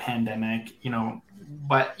beginning of the pandemic,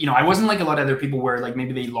 but I wasn't like a lot of other people where like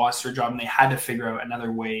maybe they lost their job and they had to figure out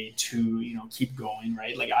another way to, keep going.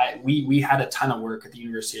 Right. Like we had a ton of work at the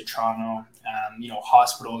University of Toronto,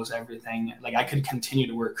 hospitals, everything. Like I could continue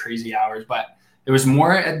to work crazy hours, but it was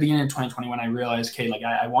more at the beginning of 2020 when I realized, okay, like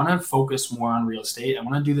I want to focus more on real estate. I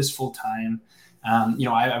want to do this full time.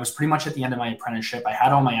 I was pretty much at the end of my apprenticeship. I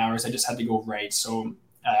had all my hours. I just had to go write. So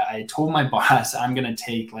I told my boss I'm going to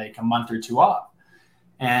take like a month or two off.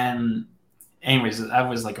 And anyways, that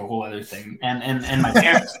was like a whole other thing. And my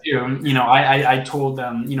parents too, you know, I told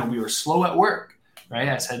them, you know, we were slow at work, right?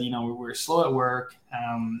 I said, you know, we were slow at work.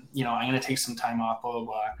 You know, I'm going to take some time off, blah, blah,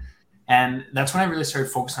 blah. And that's when I really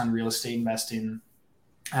started focusing on real estate investing,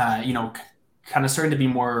 you know, kind of starting to be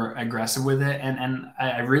more aggressive with it. And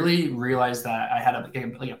I really realized that I had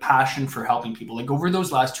a passion for helping people. Like over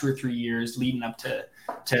those last 2 or 3 years leading up to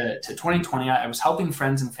 2020, I was helping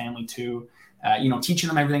friends and family too, you know, teaching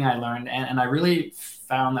them everything I learned. And I really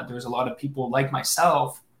found that there was a lot of people like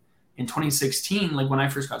myself in 2016, like when I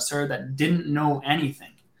first got started, that didn't know anything.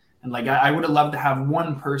 And like, I would have loved to have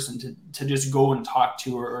one person to just go and talk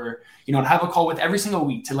to, or, you know, to have a call with every single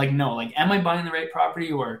week to like, know, like, am I buying the right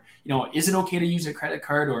property? Or, you know, is it okay to use a credit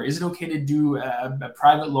card? Or is it okay to do a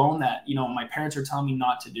private loan that, you know, my parents are telling me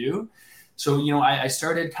not to do? So, you know, I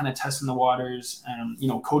started kind of testing the waters, you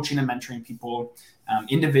know, coaching and mentoring people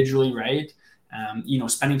individually, right? You know,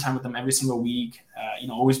 spending time with them every single week, you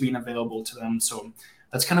know, always being available to them. So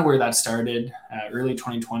that's kind of where that started, early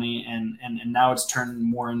 2020. And now it's turned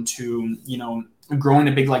more into, you know, growing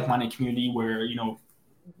a big like-minded community where, you know,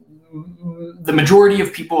 the majority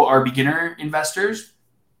of people are beginner investors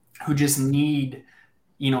who just need,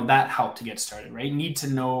 you know, that help to get started, right? Need to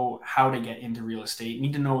know how to get into real estate,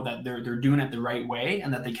 need to know that they're doing it the right way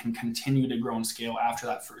and that they can continue to grow and scale after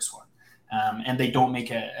that first one. And they don't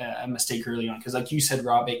make a mistake early on. Because like you said,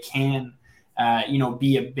 Rob, it can, you know,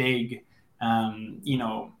 be a big, you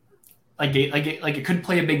know, like it could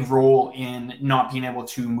play a big role in not being able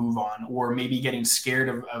to move on, or maybe getting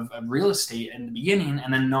scared of real estate in the beginning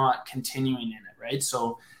and then not continuing in it, right?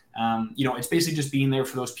 So, you know, it's basically just being there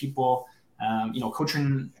for those people, you know, coaching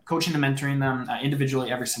and mentoring them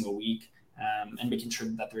individually every single week, and making sure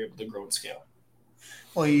that they're able to grow and scale.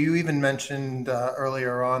 Well, you even mentioned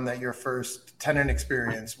earlier on that your first tenant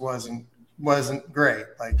experience wasn't great.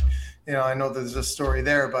 Like, you know, I know there's a story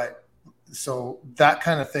there, but so that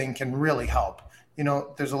kind of thing can really help. You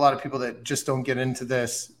know, there's a lot of people that just don't get into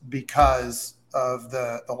this because of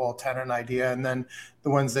the whole tenant idea. And then the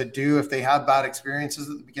ones that do, if they have bad experiences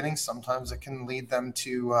at the beginning, sometimes it can lead them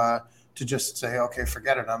to just say, okay,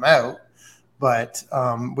 forget it, I'm out. But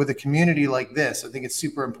with a community like this, I think it's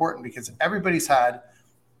super important because everybody's had,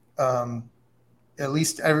 at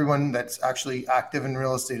least everyone that's actually active in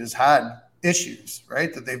real estate has had issues,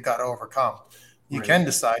 right, that they've got to overcome. You Right. can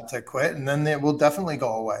decide to quit and then it will definitely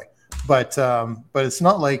go away. But it's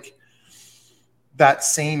not like that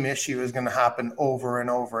same issue is going to happen over and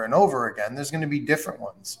over and over again. There's going to be different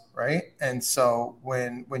ones, right? And so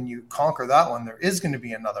when you conquer that one, there is going to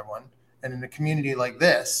be another one. And in a community like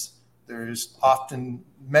this, there's often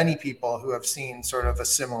many people who have seen sort of a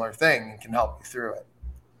similar thing and can help you through it.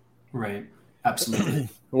 Right. Absolutely.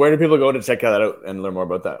 Where do people go to check that out and learn more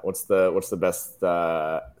about that? What's the best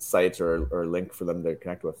site or link for them to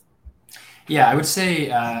connect with? Yeah, I would say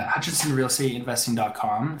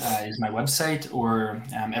HutchinsonRealEstateInvesting.com is my website, or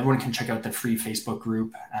everyone can check out the free Facebook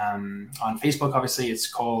group. On Facebook, obviously, it's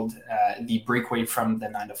called The Breakaway from the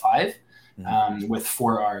 9 to 5 with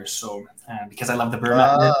 4 R's. So because I love the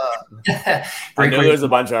Burma. I know there's a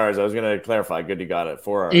bunch of R's. I was going to clarify. Good, you got it.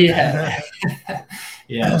 4 R's. Yeah.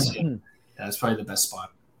 Yeah. So that's probably the best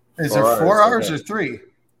spot. Is there 4 R's or 3?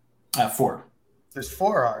 4. There's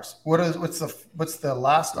 4 R's. What's the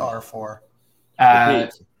last R for?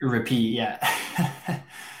 Repeat. Yeah.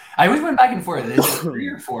 I always went back and forth. Is it 3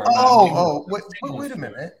 or 4? Wait a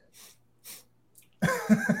minute.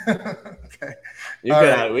 Okay.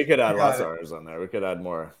 We could add lots of R's on there. We could add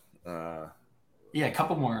more. Yeah, a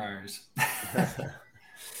couple more R's.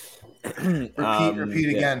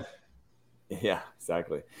 Repeat again. Yeah,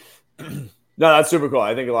 exactly. No, that's super cool.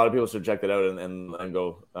 I think a lot of people should check that out and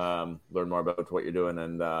go learn more about what you're doing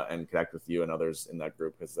and connect with you and others in that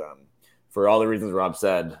group. Because for all the reasons Rob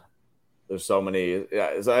said, there's so many.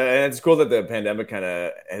 Yeah, and it's cool that the pandemic kind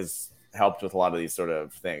of has helped with a lot of these sort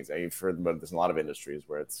of things. I've heard about this in a lot of industries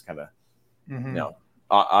where it's kind of, you know,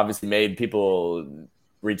 obviously made people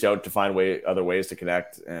reach out to find other ways to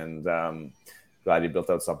connect. And glad you built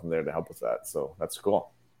out something there to help with that. So that's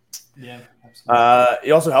cool. Yeah, absolutely.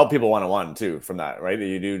 You also help people one-on-one too from that, right?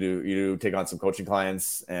 You do take on some coaching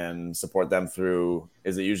clients and support them through.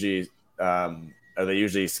 Is it usually are they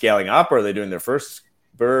usually scaling up, or are they doing their first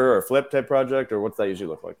BRRRR or flip type project, or what's that usually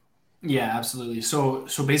look like? Yeah, absolutely. So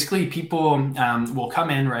basically people will come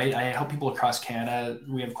in, right? I help people across Canada.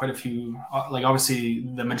 We have quite a few, like obviously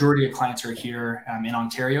the majority of clients are here in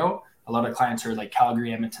Ontario. A lot of clients are like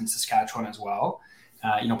Calgary, Edmonton, Saskatchewan as well.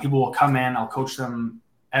 You know, people will come in, I'll coach them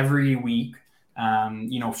every week,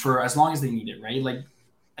 you know, for as long as they need it, right? Like,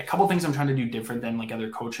 a couple things I'm trying to do different than like other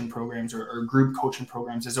coaching programs or group coaching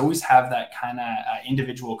programs is always have that kind of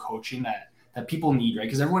individual coaching that people need, right?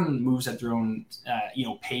 Because everyone moves at their own,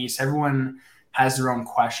 pace. Everyone has their own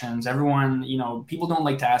questions. Everyone, people don't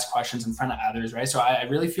like to ask questions in front of others, right? So I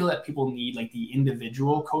really feel that people need like the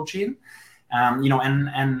individual coaching,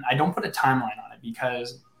 and I don't put a timeline on it,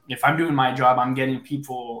 because if I'm doing my job, I'm getting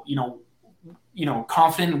people,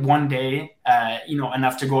 confident one day,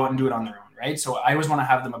 enough to go out and do it on their own, right? So I always want to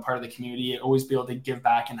have them a part of the community, always be able to give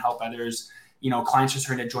back and help others. Clients are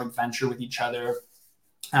starting to joint venture with each other.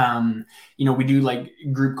 We do like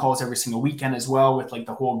group calls every single weekend as well with like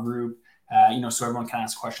the whole group, so everyone can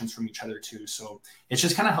ask questions from each other too. So it's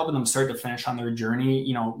just kind of helping them start to finish on their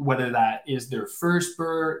journey, whether that is their first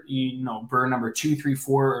BRRRR, BRRRR number 2, 3,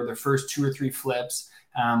 4, or their first 2 or 3 flips,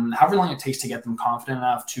 however long it takes to get them confident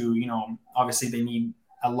enough to, obviously they need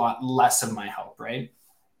a lot less of my help, right?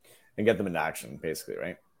 And get them into action, basically,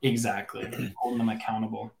 right? Exactly. Holding them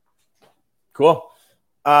accountable. Cool.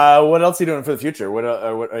 What else are you doing for the future? What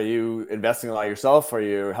are you investing a lot yourself? Are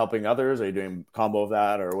you helping others? Are you doing a combo of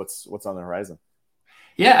that, or what's on the horizon?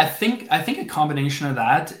 Yeah, I think a combination of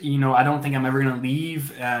that. I don't think I'm ever going to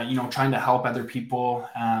leave, trying to help other people,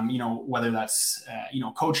 whether that's,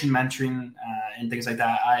 coaching, mentoring, and things like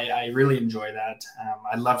that. I really enjoy that.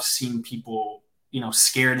 I love seeing people,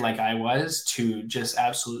 scared like I was to just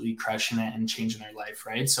absolutely crushing it and changing their life.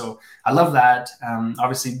 Right. So I love that.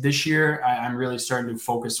 Obviously this year I'm really starting to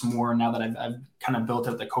focus more now that I've kind of built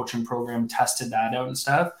out the coaching program, tested that out and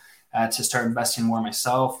stuff, to start investing more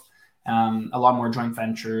myself. A lot more joint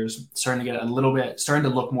ventures, starting to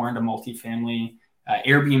look more into multifamily,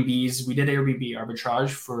 Airbnbs. We did Airbnb arbitrage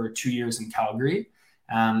for 2 years in Calgary.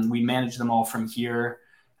 We managed them all from here.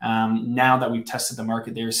 Now that we've tested the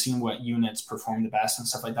market there, seeing what units perform the best and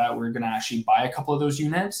stuff like that, we're going to actually buy a couple of those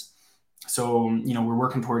units. So, we're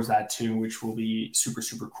working towards that too, which will be super,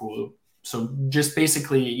 super cool. So just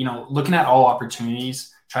basically, looking at all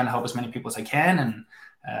opportunities, trying to help as many people as I can,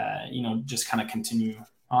 and, just kind of continue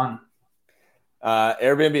on.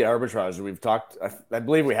 Airbnb arbitrage. I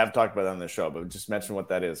believe we have talked about that on the show, but just mention what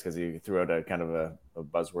that is, because you threw out a kind of a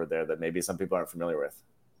buzzword there that maybe some people aren't familiar with.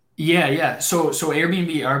 Yeah. So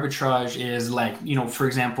Airbnb arbitrage is like, for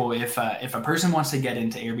example, if a person wants to get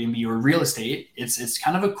into Airbnb or real estate, it's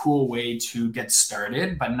kind of a cool way to get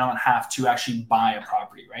started, but not have to actually buy a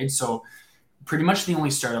property, right? So pretty much the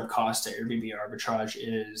only startup cost to Airbnb arbitrage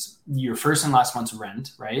is your first and last month's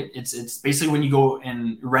rent, right? It's basically when you go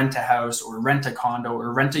and rent a house or rent a condo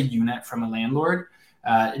or rent a unit from a landlord,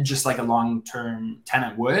 just like a long-term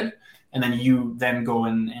tenant would, and then you then go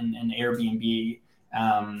and Airbnb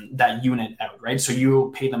that unit out, right? So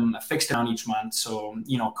you pay them a fixed amount each month. So,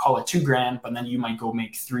 call it $2,000, but then you might go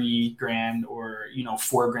make $3,000 or,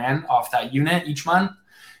 $4,000 off that unit each month.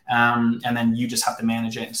 And then you just have to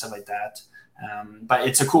manage it and stuff like that. But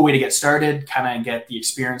it's a cool way to get started, kind of get the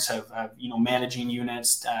experience of managing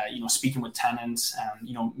units, speaking with tenants,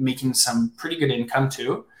 making some pretty good income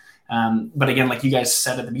too. But again, like you guys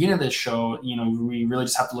said at the beginning of this show, we really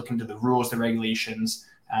just have to look into the rules, the regulations,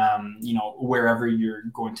 wherever you're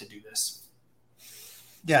going to do this.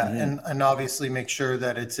 Yeah. And obviously make sure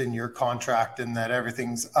that it's in your contract and that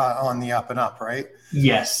everything's on the up and up, right?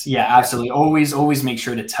 Yes. Yeah, absolutely. Always make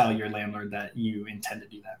sure to tell your landlord that you intend to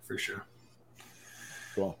do that, for sure.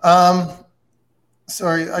 Cool.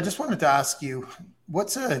 Sorry, I just wanted to ask you,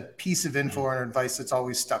 what's a piece of info or advice that's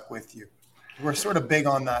always stuck with you? We're sort of big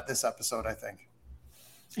on that this episode, I think.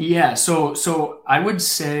 Yeah. So I would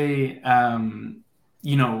say,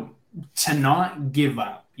 to not give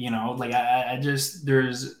up, like I just,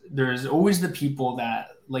 there's always the people that,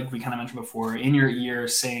 like we kind of mentioned before, in your ear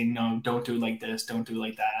saying, no, don't do it like this, don't do it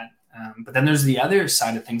like that. But then there's the other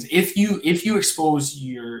side of things. If you expose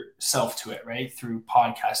yourself to it, right, through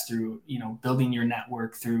podcasts, through, building your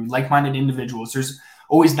network, through like-minded individuals, there's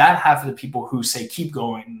always that half of the people who say, keep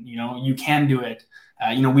going, you can do it.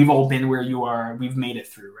 We've all been where you are, we've made it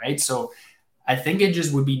through, right? So I think it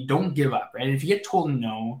just would be, don't give up, right? If you get told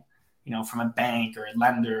no, from a bank or a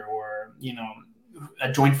lender or,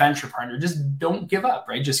 a joint venture partner, just don't give up,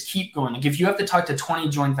 right? Just keep going. Like if you have to talk to 20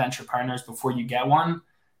 joint venture partners before you get one,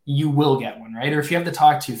 you will get one, right? Or if you have to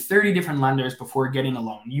talk to 30 different lenders before getting a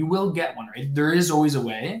loan, you will get one, right? There is always a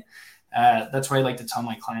way. That's what I like to tell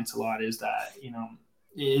my clients a lot, is that,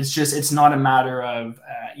 it's not a matter of,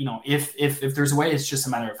 if there's a way, it's just a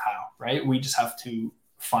matter of how, right? We just have to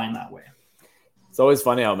find that way. It's always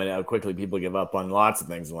funny how quickly people give up on lots of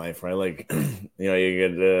things in life, right? Like, you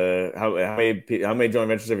get how many joint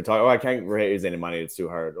ventures have you talked? Oh, I can't raise any money; it's too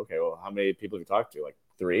hard. Okay, well, how many people have you talked to? Like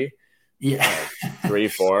 3. Yeah. 3,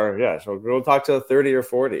 4. Yeah. So go talk to 30 or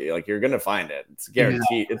 40. Like, you're going to find it. It's guaranteed.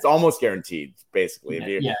 Exactly. It's almost guaranteed, basically.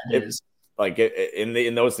 It is. Like,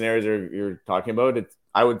 in those scenarios you're talking about,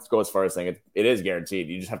 I would go as far as saying it is guaranteed.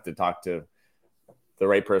 You just have to talk to the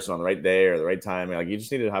right person on the right day or the right time. Like, you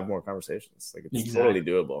just need to have more conversations. Like, it's totally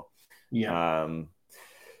doable. Yeah.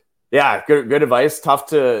 Yeah. Good advice.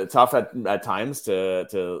 Tough at times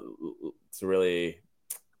to really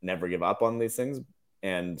never give up on these things.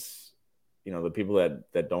 And, the people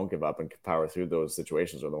that don't give up and can power through those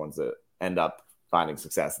situations are the ones that end up finding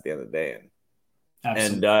success at the end of the day.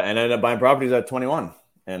 And end up buying properties at 21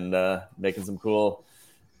 and making some cool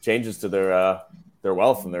changes to their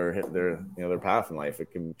wealth and their path in life.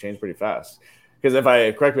 It can change pretty fast. Because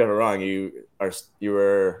correct me if I'm wrong, you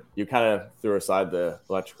kind of threw aside the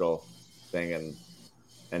electrical thing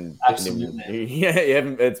and absolutely. You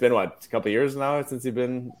haven't. It's been a couple of years now since you've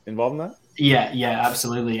been involved in that. Yeah,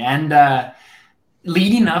 absolutely. And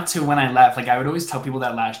leading up to when I left, like, I would always tell people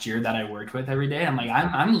that last year that I worked with every day, I'm like,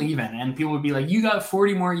 I'm leaving, and people would be like, you got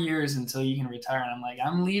 40 more years until you can retire, and I'm like,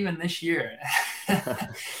 I'm leaving this year.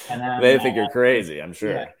 And then, they think you're crazy, I'm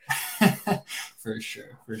sure. Yeah. For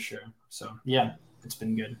sure. So yeah, it's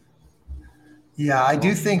been good. Yeah, I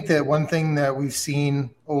do think that one thing that we've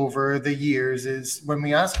seen over the years is when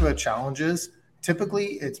we ask about challenges,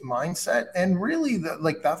 typically it's mindset, and really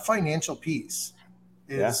that financial piece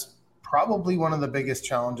is probably one of the biggest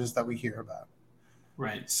challenges that we hear about.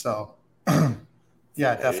 Right. So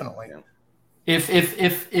yeah, definitely. Yeah. If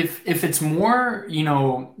it's more,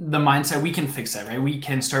 the mindset, we can fix that, right? We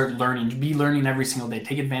can start learning every single day,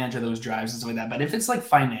 take advantage of those drives and stuff like that. But if it's like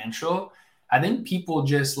financial, I think people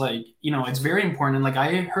just it's very important. And like,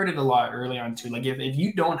 I heard it a lot early on too. Like, if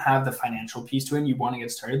you don't have the financial piece to it and you want to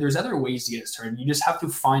get started, there's other ways to get started. You just have to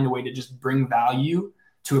find a way to just bring value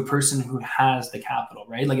to a person who has the capital,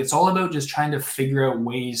 right? Like, it's all about just trying to figure out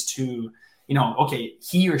ways to, okay,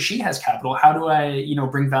 he or she has capital. How do I,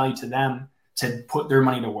 bring value to them to put their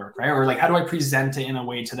money to work, right? Or like, how do I present it in a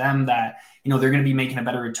way to them that, they're going to be making a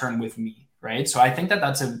better return with me, right? So I think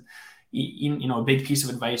that's a big piece of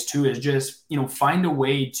advice too, is just, find a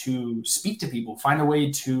way to speak to people, find a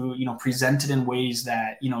way to, present it in ways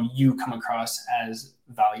that, you come across as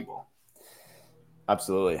valuable.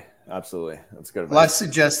 Absolutely. That's good advice. Well, I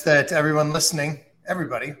suggest that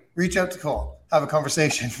everybody reach out to Cole, have a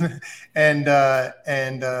conversation and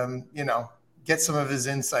get some of his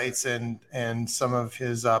insights and some of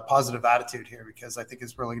his positive attitude here, because I think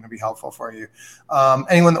it's really going to be helpful for you.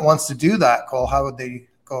 Anyone that wants to do that, Cole, how would they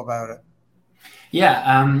go about it?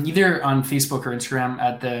 Yeah, either on Facebook or Instagram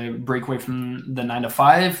at the Breakaway from the 9 to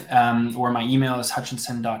 5, or my email is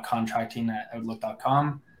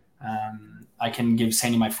hutchinson.contracting@outlook.com. I can give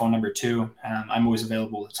Sandy my phone number too. I'm always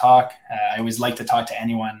available to talk. I always like to talk to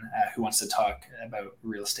anyone who wants to talk about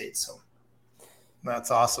real estate. So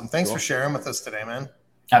that's awesome. Thanks for sharing with us today, man.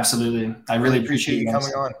 Absolutely. I really appreciate you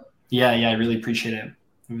coming on. Yeah, I really appreciate it.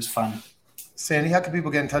 It was fun. Sandy, how can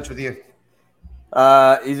people get in touch with you?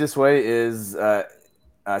 Easiest way is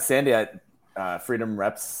Sandy at Freedom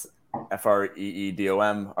Reps,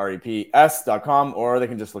 FREEDOMREPS.com, or they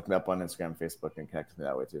can just look me up on Instagram, Facebook, and connect with me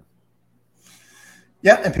that way too.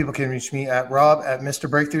 Yeah, and people can reach me at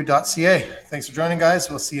rob@mrbreakthrough.ca. Thanks for joining, guys.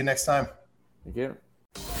 We'll see you next time. Thank you.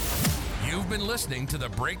 You've been listening to the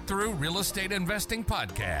Breakthrough Real Estate Investing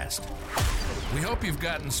Podcast. We hope you've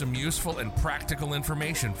gotten some useful and practical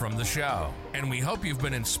information from the show, and we hope you've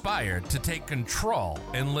been inspired to take control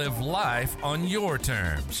and live life on your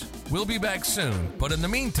terms. We'll be back soon, but in the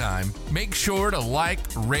meantime, make sure to like,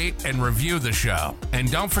 rate, and review the show. And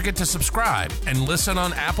don't forget to subscribe and listen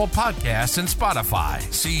on Apple Podcasts and Spotify.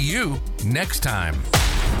 See you next time.